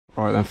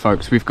Right then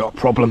folks, we've got a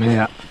problem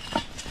here.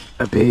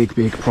 A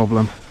big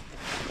problem.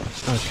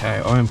 Okay,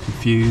 I am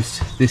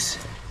confused. This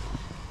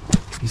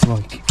is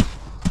like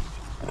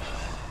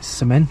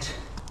cement,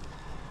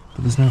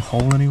 but there's no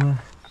hole anywhere.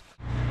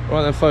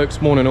 Right then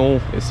folks, morning all.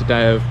 It's a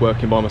day of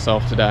working by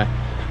myself today.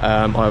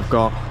 I've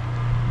got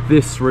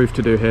this roof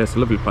to do here. It's a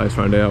lovely place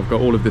around here. I've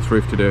got all of this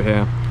roof to do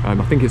here.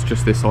 I think it's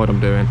just this side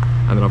I'm doing,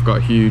 and then I've got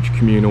a huge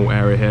communal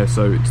area here,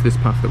 so it's this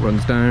path that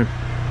runs down.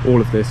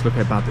 All of this, look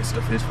how bad this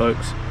stuff is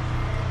folks.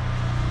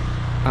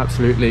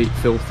 Absolutely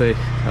filthy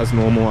as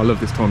normal. I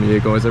love this time of year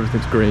guys,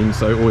 everything's green,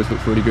 so it always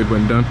looks really good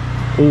when done.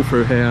 All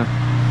through here,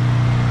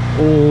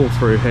 all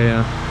through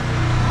here.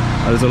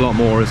 There's a lot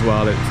more as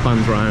well, it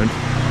spans around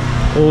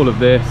all of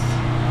this,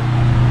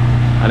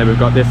 and then we've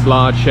got this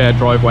large shared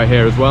driveway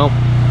here as well.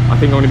 I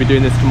think I'm going to be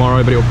doing this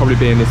tomorrow, but it will probably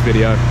be in this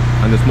video,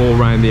 and there's more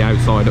around the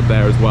outside up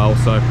there as well,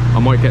 so I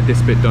might get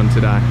this bit done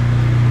today.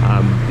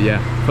 But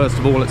yeah, first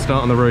of all, let's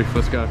start on the roof.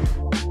 Let's go.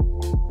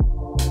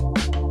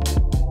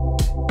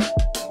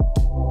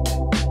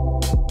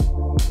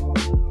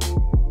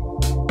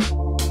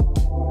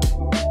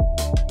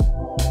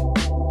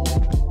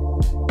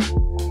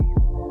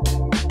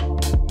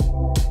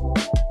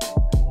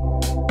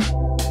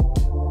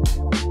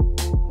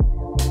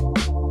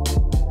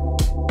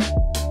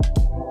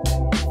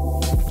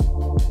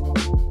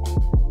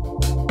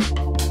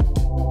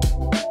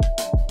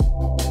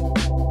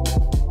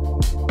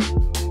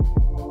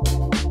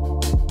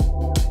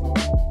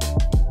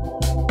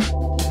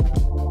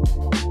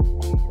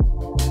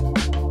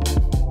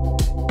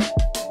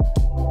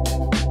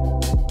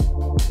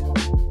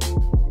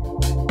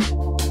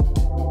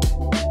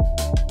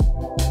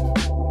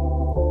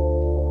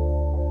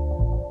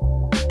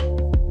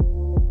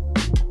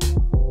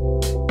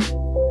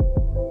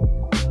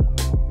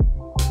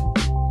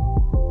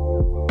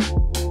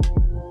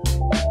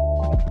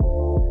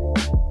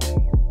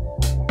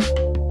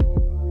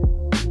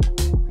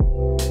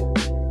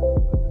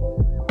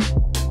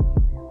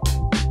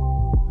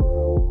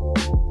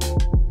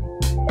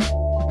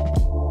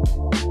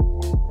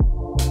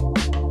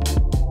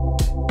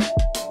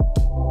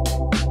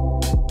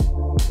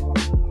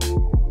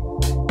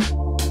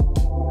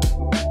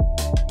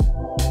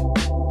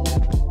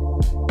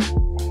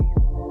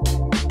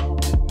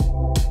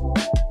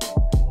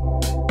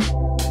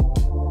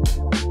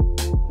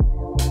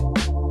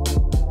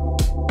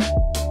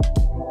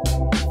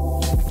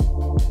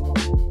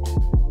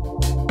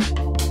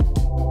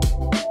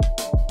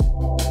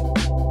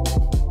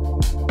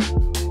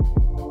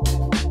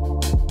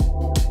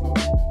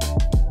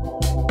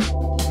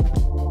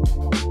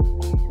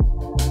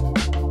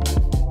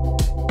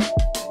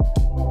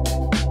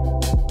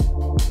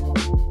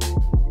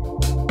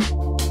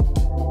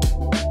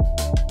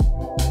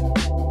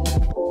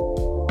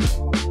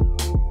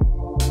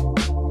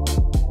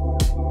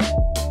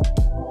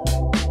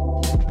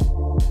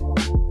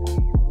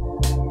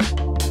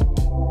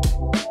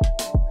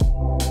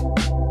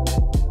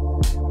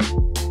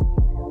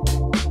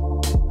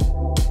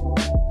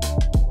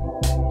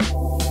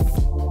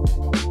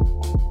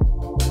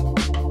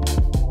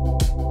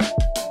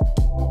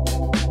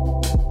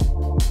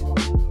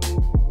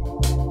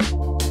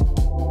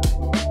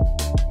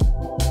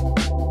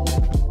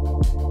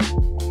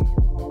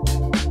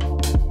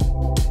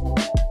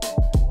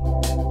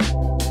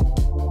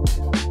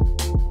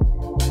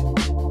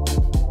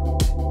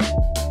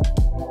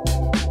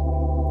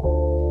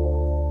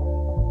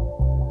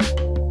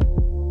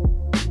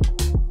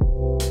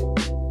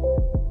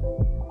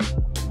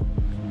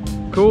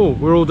 Cool,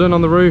 we're all done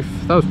on the roof.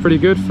 That was pretty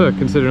good for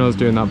considering I was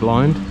doing that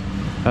blind.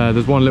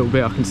 There's one little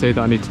bit I can see that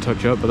I need to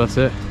touch up, but that's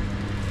it.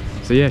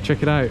 So yeah,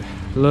 check it out.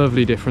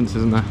 Lovely difference,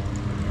 isn't there?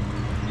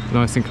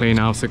 Nice and clean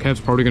house. So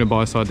Kev's probably going to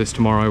buy-side this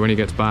tomorrow when he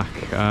gets back.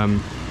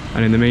 And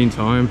in the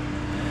meantime,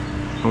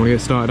 I'm going to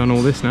get started on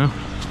all this now.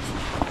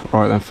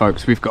 Right then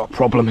folks, we've got a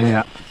problem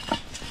here.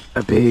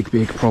 A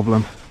big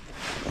problem.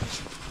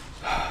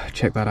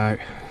 Check that out.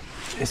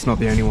 It's not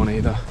the only one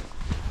either.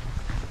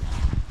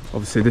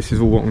 Obviously this is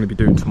all what I'm going to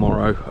be doing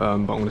tomorrow, but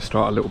I'm going to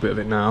start a little bit of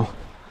it now.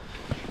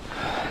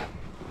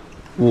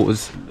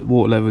 Water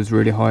level is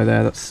really high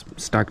there. That's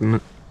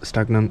stagnant,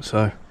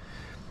 so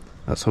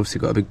that's obviously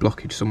got a big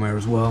blockage somewhere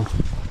as well.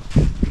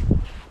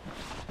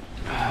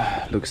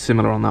 Looks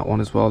similar on that one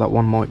as well. That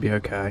one might be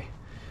okay.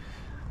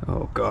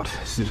 Oh god,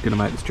 this is going to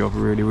make this job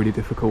really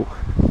difficult.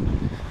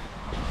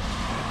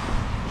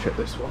 Check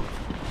this one.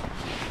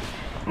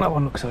 That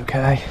one looks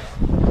okay.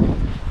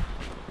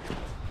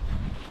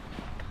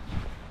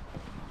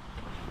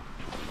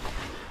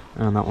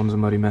 And that one's a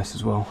muddy mess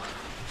as well.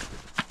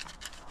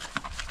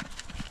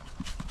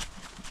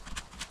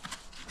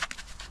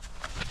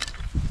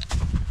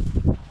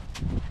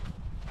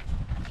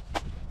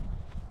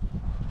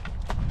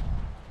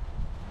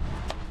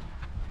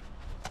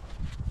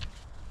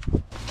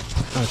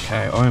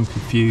 Okay, I am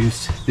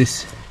confused.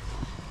 This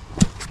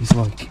is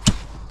like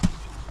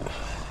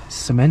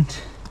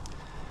cement,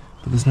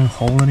 but there's no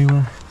hole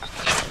anywhere.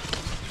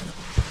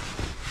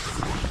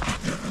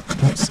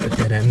 That's a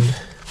dead end.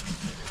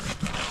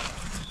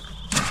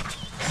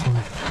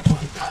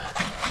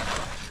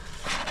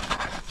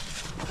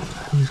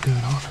 hell is going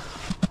on?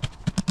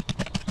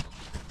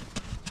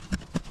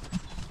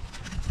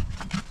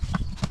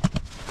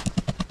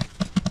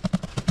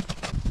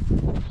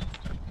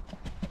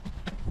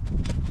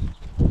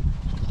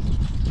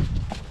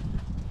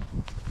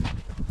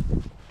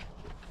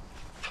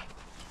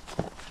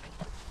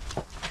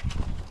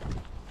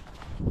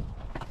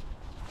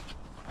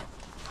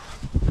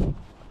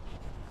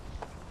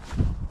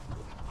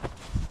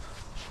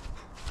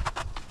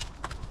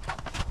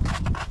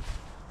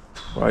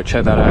 Right,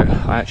 check that out.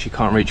 I actually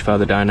can't reach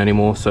further down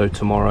anymore, so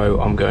tomorrow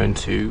I'm going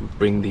to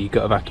bring the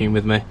gutter vacuum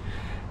with me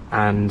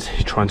and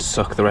try and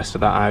suck the rest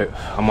of that out.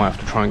 I might have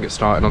to try and get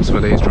started on some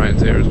of these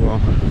drains here as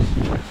well.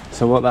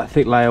 So what that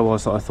thick layer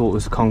was that I thought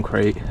was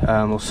concrete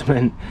or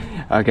cement,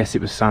 I guess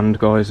it was sand,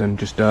 guys, and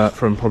just dirt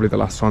from probably the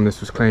last time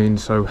this was cleaned.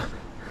 So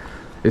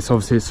it's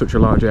obviously such a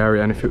large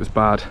area, and if it was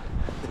bad,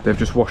 they've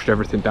just washed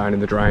everything down in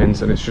the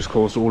drains and it's just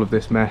caused all of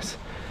this mess.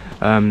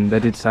 They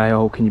did say,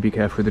 oh, can you be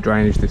careful with the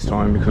drainage this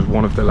time, because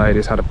one of the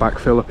ladies had a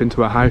backfill up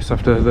into her house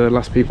after the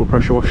last people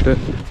pressure washed it.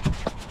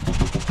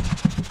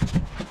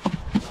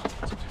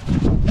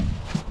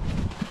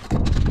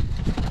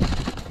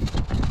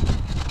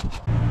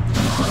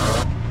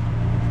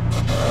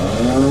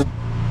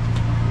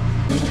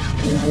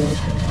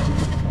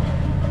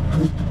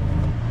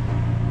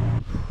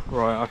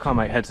 Right, I can't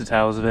make heads or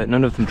tails of it.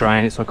 None of them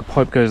drain. It's like a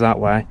pipe goes that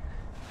way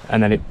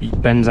and then it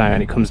bends out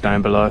and it comes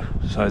down below,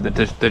 so they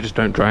just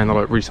don't drain. They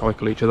like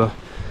recycle each other.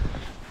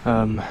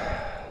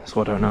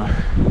 So I don't know.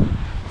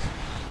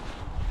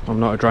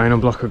 I'm not a drain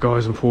unblocker,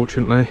 guys,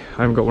 unfortunately.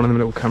 I haven't got one of them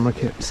little camera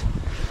kits.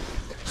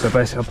 So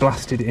basically I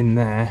blasted in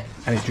there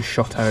and it just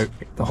shot out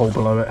the hole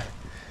below it,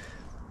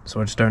 so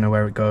I just don't know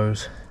where it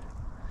goes,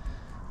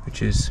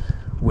 which is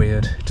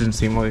weird. It doesn't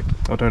seem like,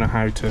 I don't know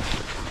how to,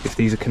 if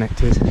these are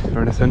connected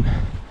or anything.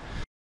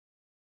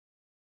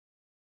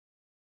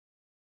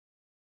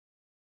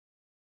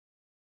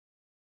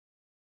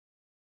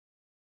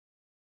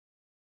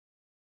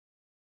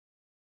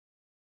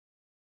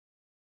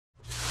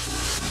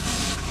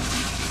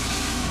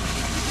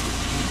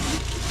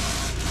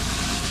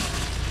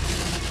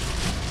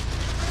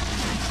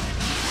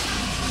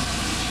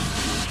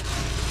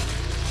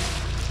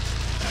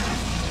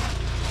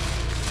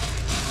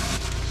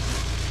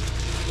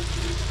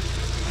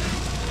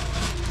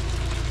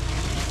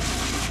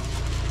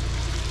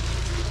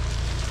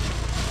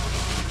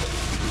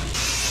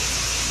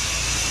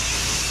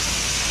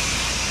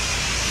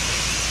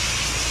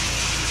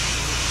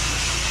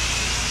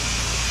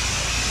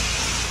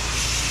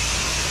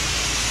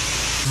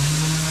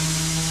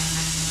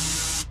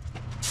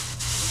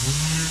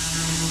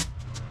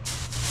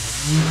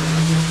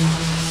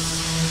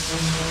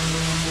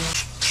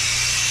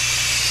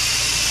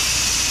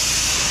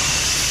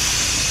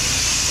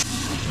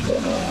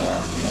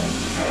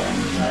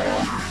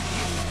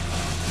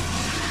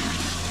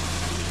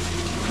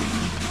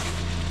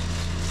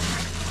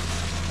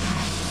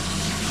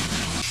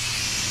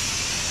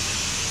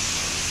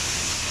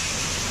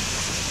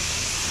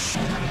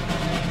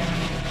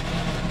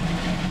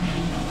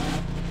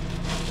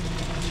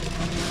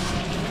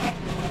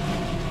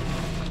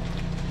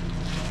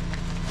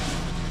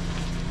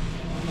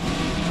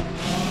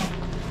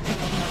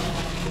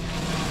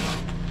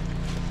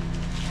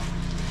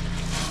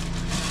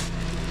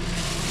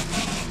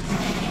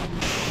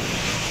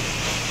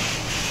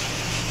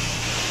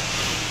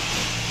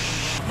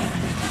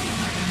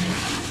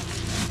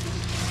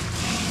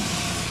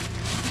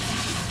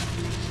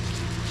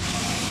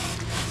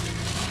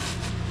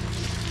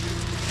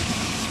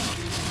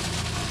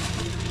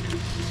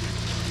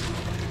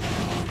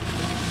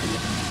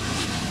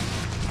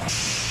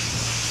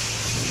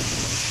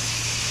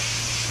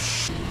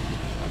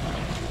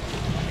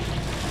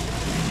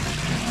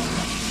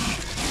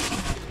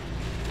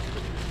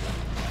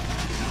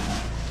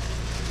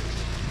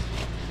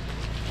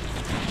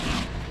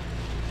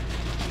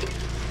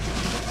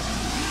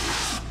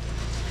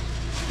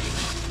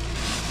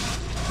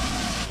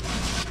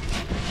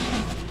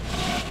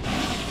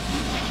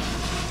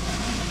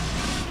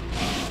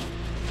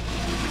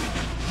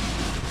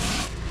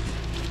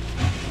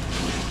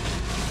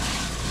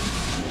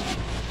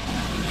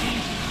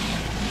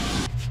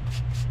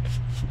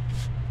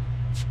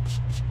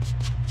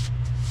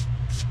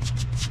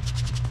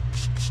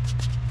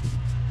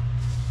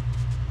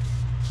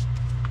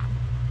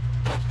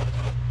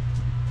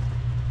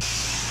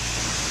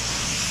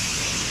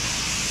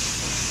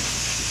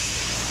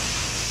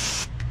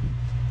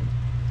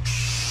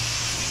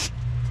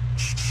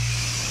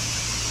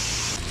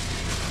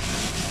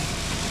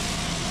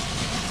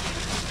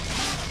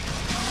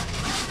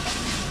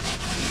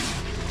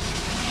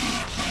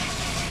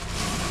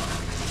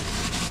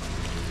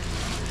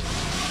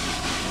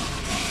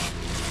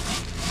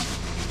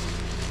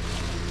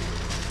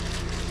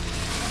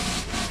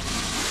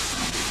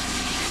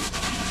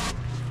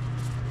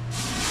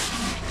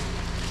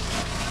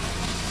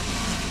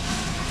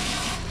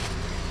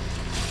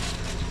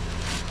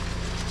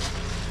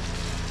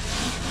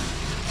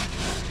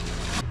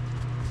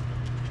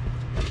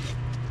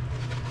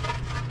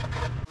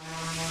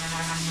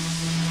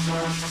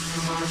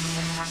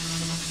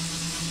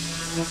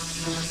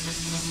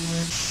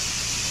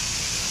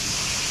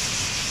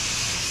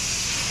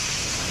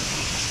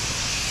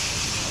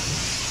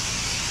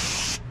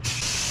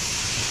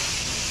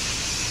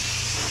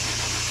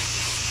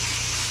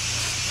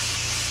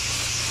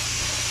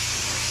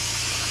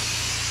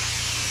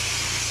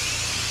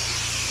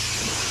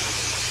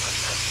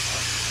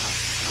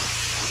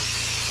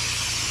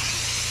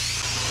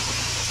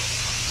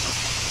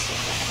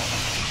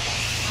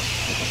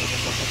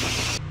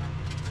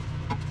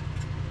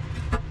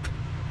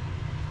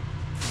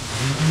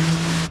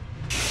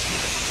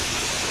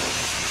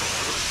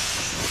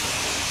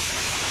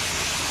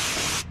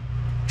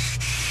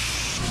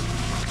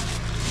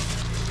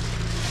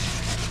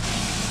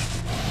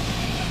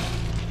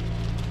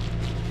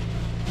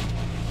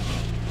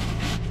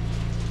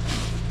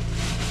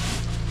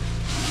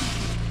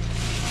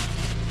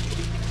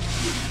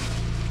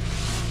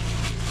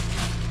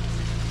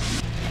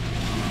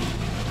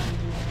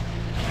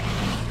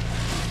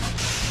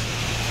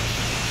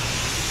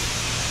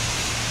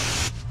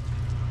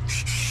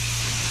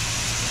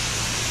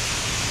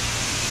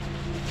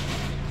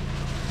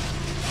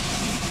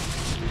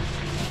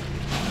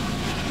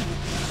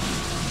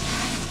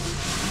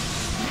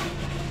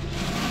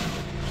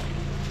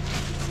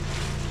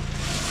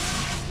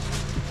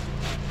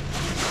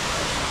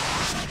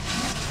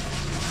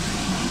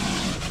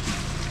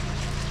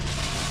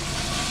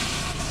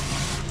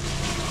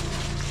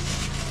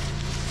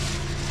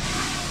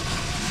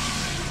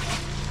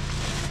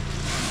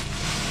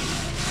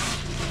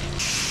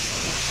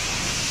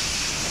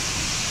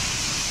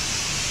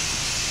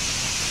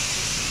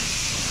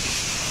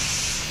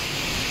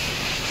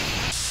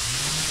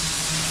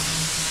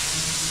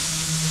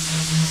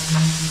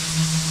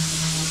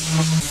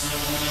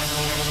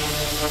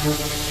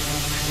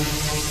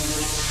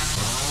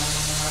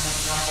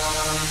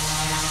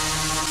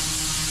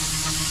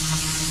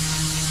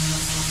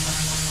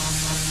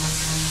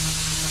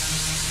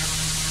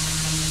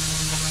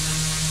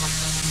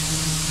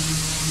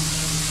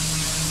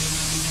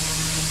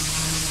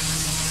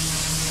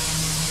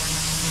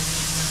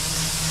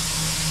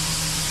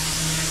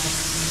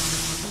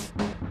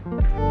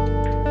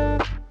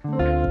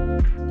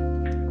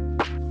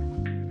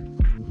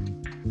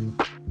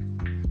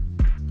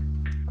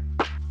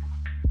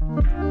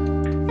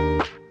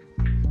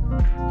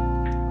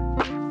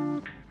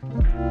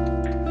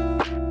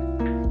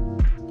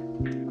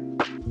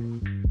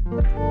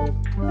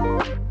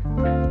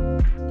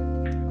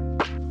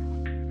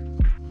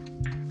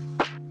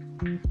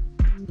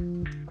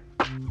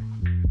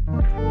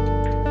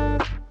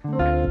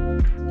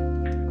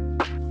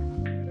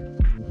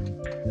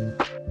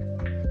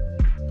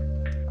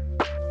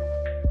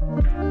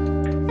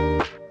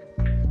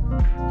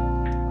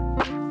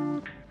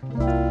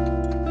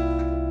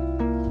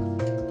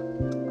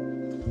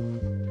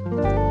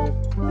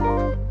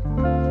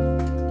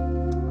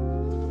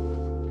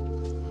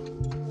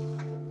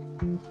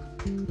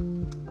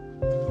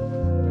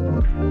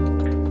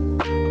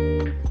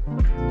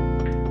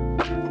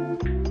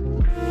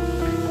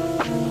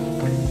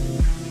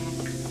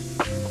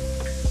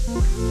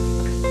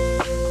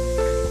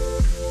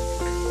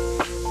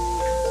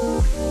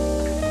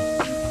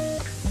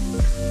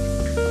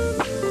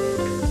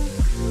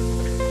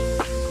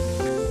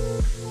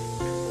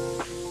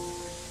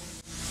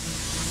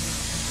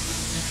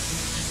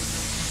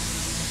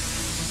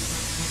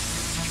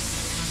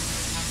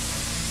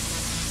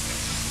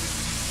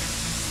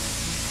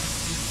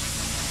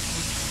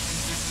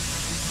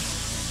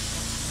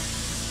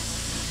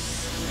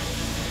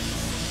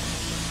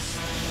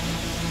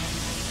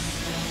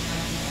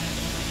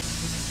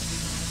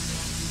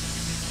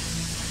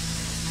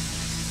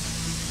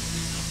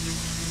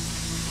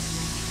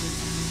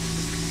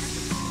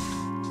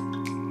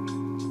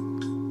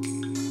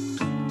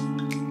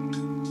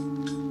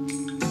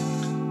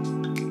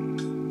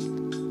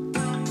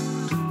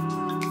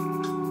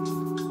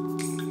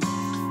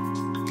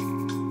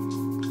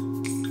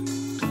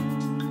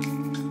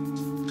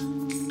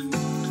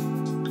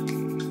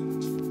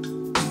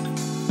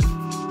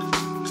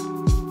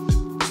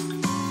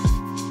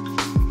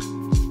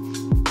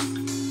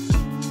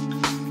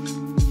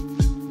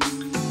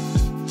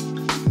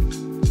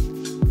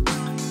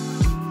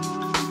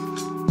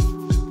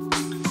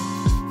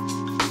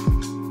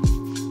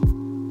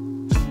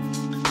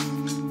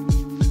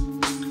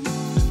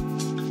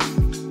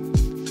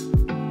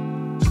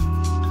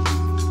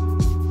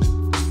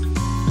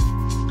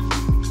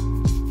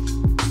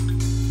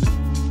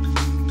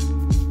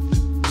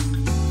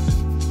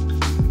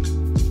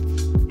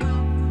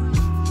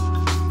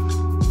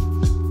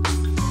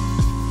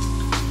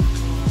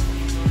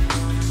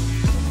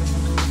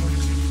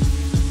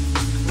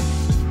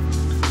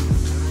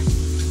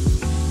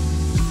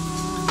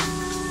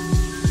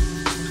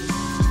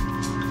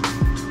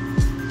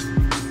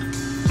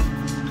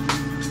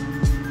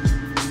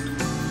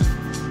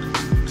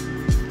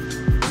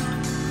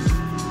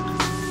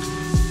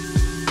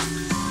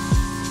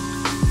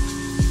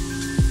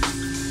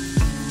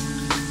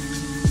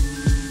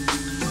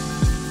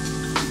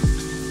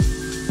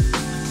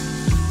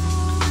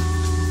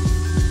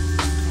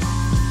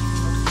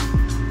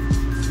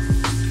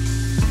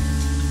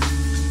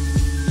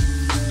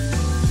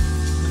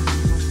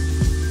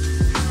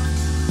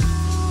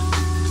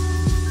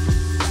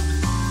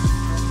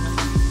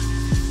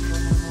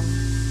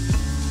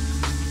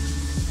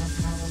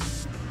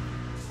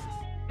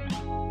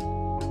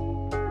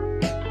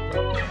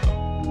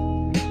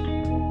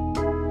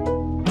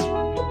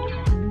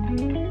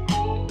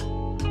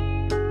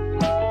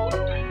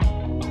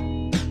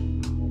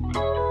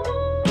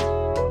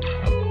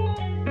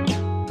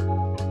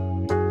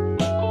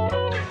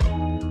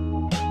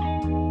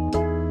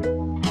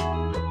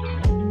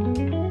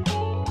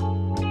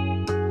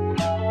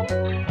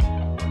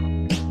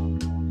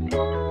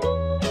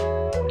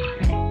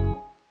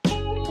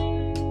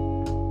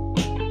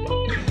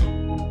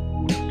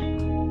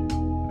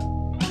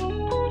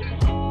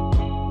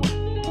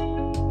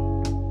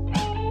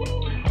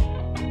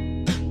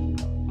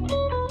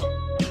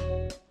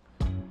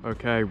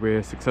 Okay,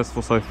 we're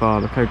successful so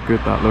far. Look how good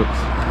that looks.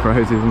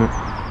 Crazy, isn't it?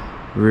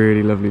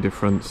 Really lovely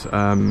difference.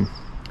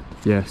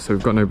 Yeah, so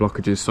we've got no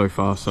blockages so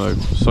far, so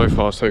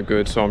far so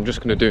good. So I'm just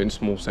going to do it in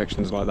small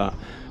sections like that.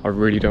 I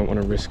really don't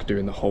want to risk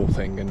doing the whole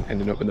thing and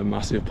ending up with a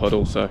massive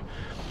puddle. So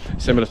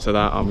similar to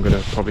that, I'm going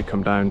to probably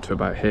come down to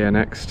about here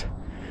next,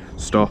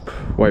 stop,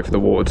 wait for the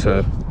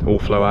water to all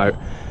flow out,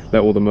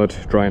 let all the mud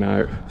drain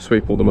out,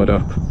 sweep all the mud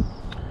up,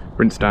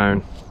 rinse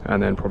down,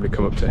 and then probably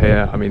come up to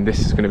here. I mean, this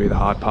is going to be the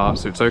hard part,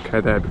 so it's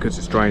okay there because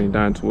it's draining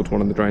down towards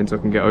one of the drains I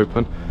can get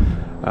open.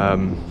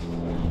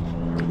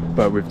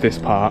 But with this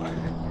part,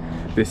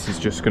 this is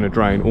just going to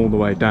drain all the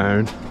way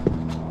down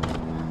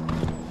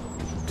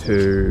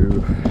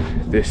to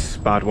this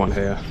bad one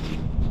here.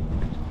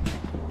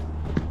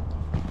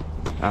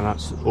 and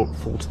that's up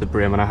full to the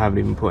brim, and I haven't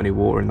even put any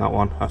water in that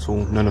one at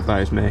all. None of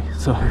that is me.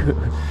 So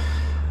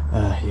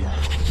yeah,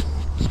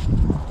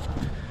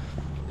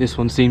 this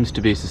one seems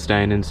to be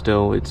sustaining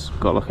still. It's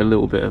got like a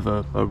little bit of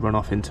a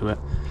runoff into it,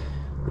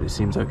 but it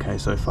seems okay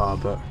so far.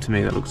 But to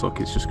me that looks like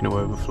it's just going to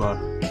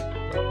overflow.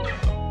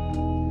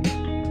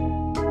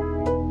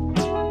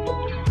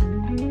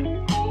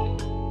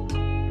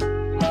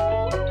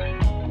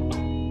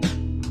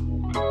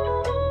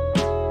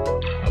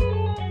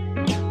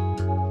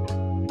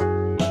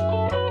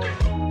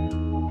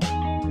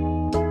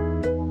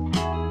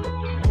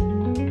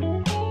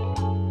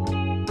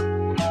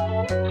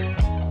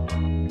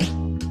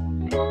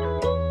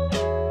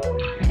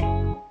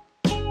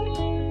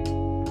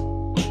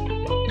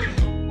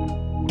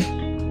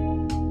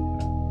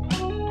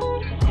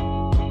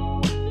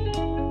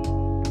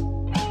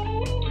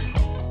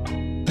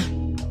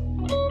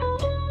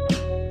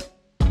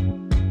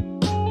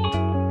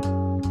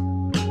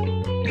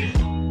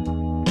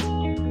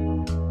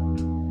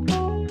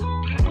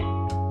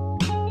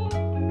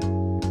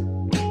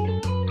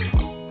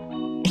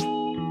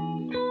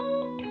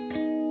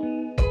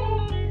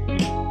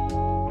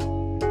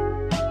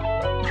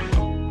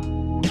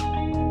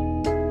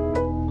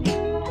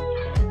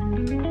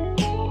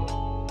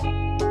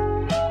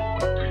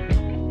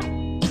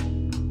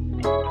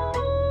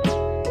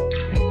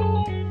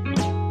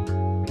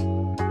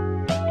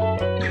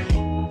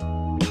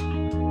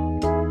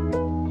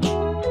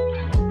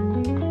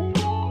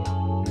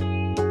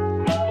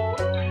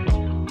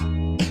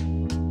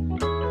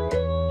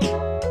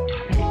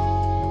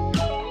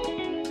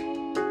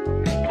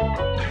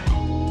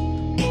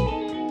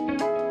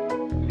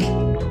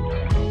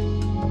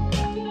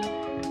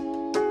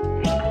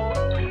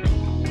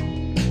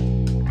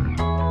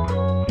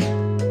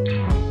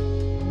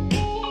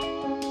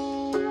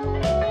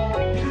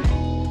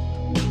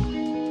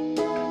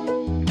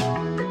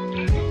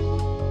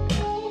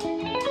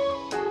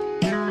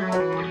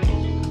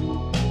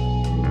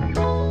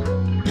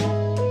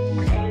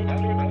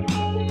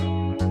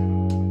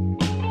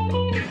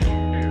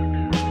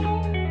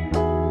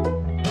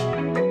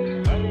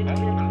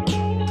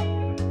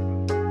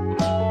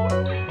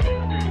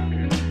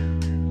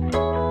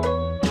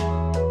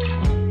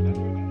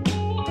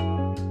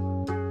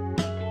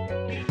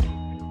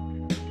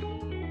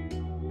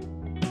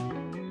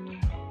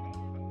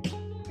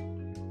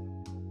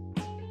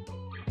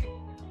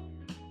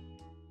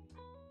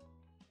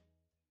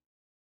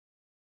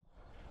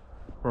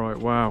 Right,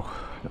 wow,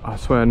 I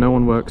swear no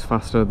one works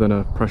faster than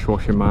a pressure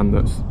washing man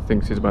that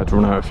thinks he's about to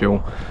run out of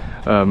fuel.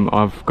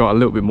 I've got a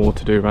little bit more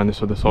to do around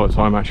this other side,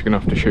 so I'm actually going to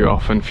have to shoot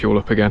off and fuel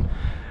up again.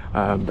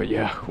 But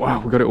yeah,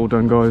 wow, we got it all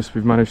done, guys.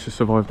 We've managed to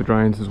survive the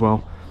drains as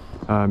well.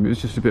 It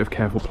was just a bit of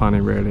careful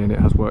planning really, and it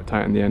has worked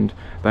out in the end.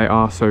 They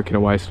are soaking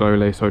away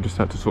slowly, so I just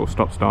had to sort of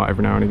stop start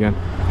every now and again,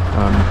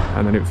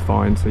 and then it was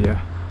fine. So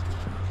yeah,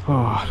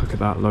 oh look at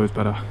that, loads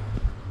better.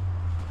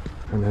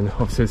 And then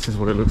obviously this is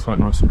what it looks like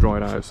nice and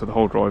dried out, so the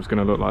whole drive's going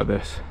to look like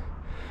this,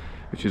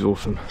 which is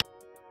awesome.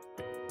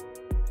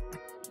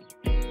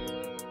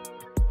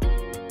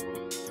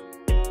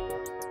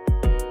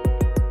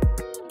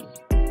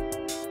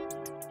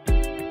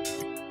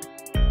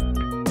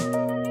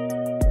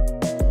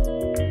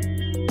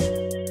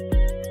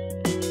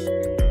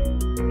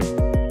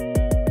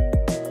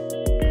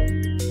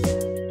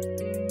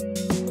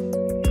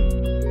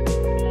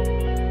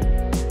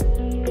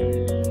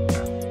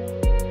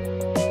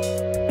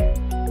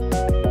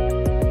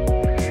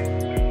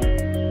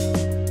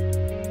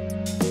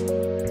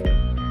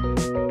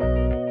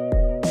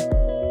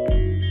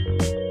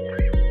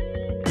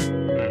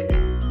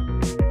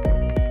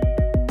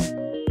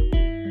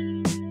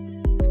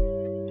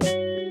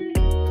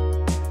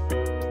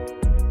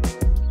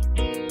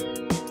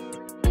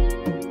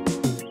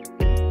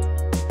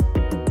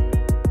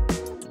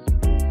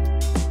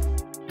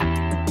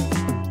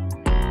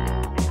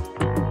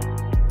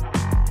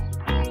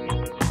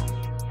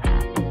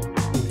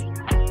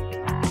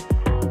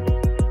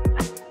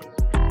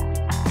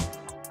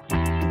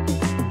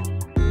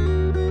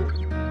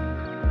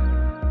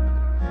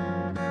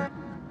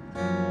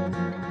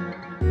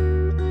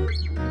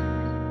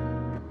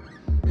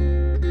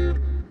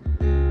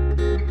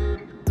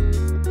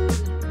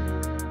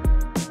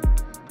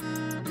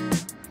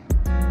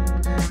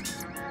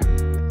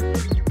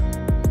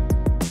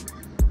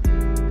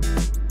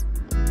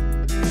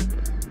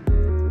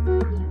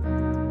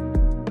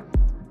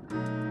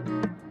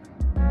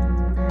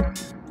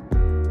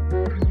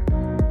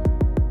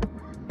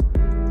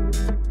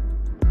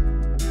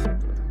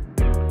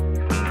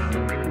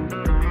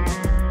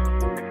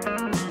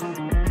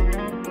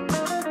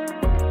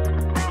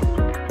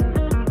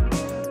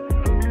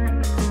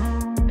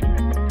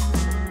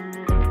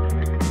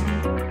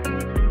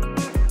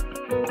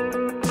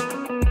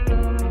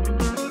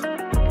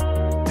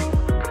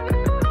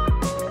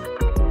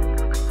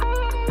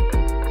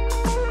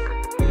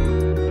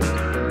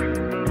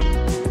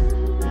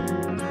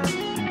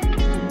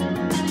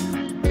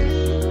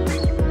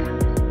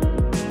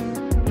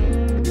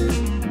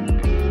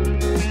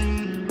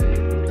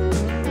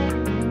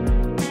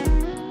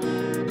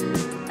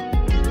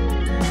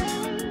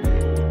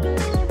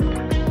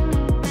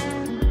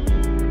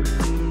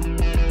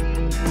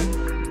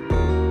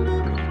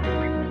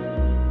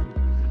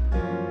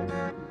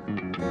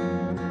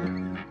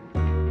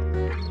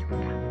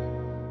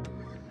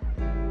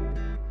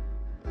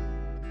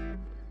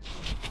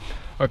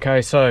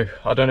 Okay, so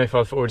I don't know if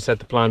I've already said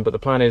the plan, but the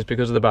plan is,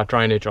 because of the bad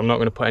drainage, I'm not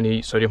going to put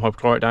any sodium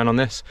hypochlorite down on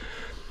this.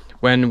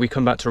 When we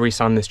come back to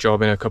resand this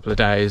job in a couple of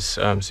days,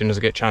 as soon as I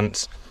get a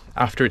chance,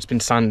 after it's been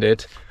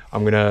sanded,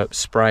 I'm going to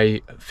spray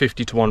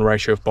 50-to-1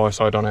 ratio of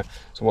biocide on it.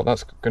 So what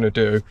that's going to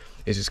do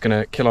is it's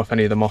going to kill off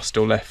any of the moss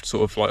still left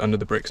sort of like under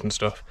the bricks and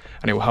stuff,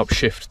 and it will help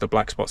shift the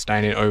black spot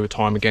staining over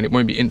time. Again, it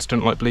won't be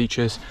instant like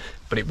bleaches,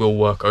 but it will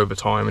work over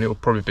time, and it will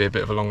probably be a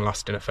bit of a long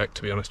lasting effect,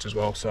 to be honest, as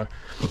well. So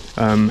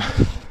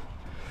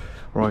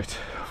right,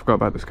 I forgot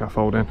about the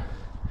scaffolding. Do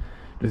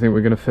you think we're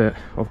going to fit?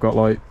 I've got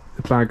like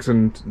the bags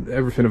and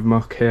everything of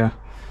muck here.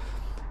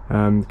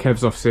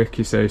 Kev's off sick,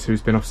 you see, so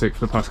he's been off sick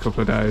for the past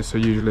couple of days, so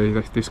usually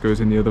this goes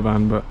in the other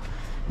van, but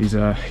he's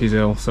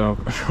ill, so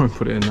I'll try and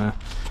put it in there.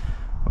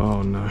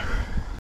 Oh no.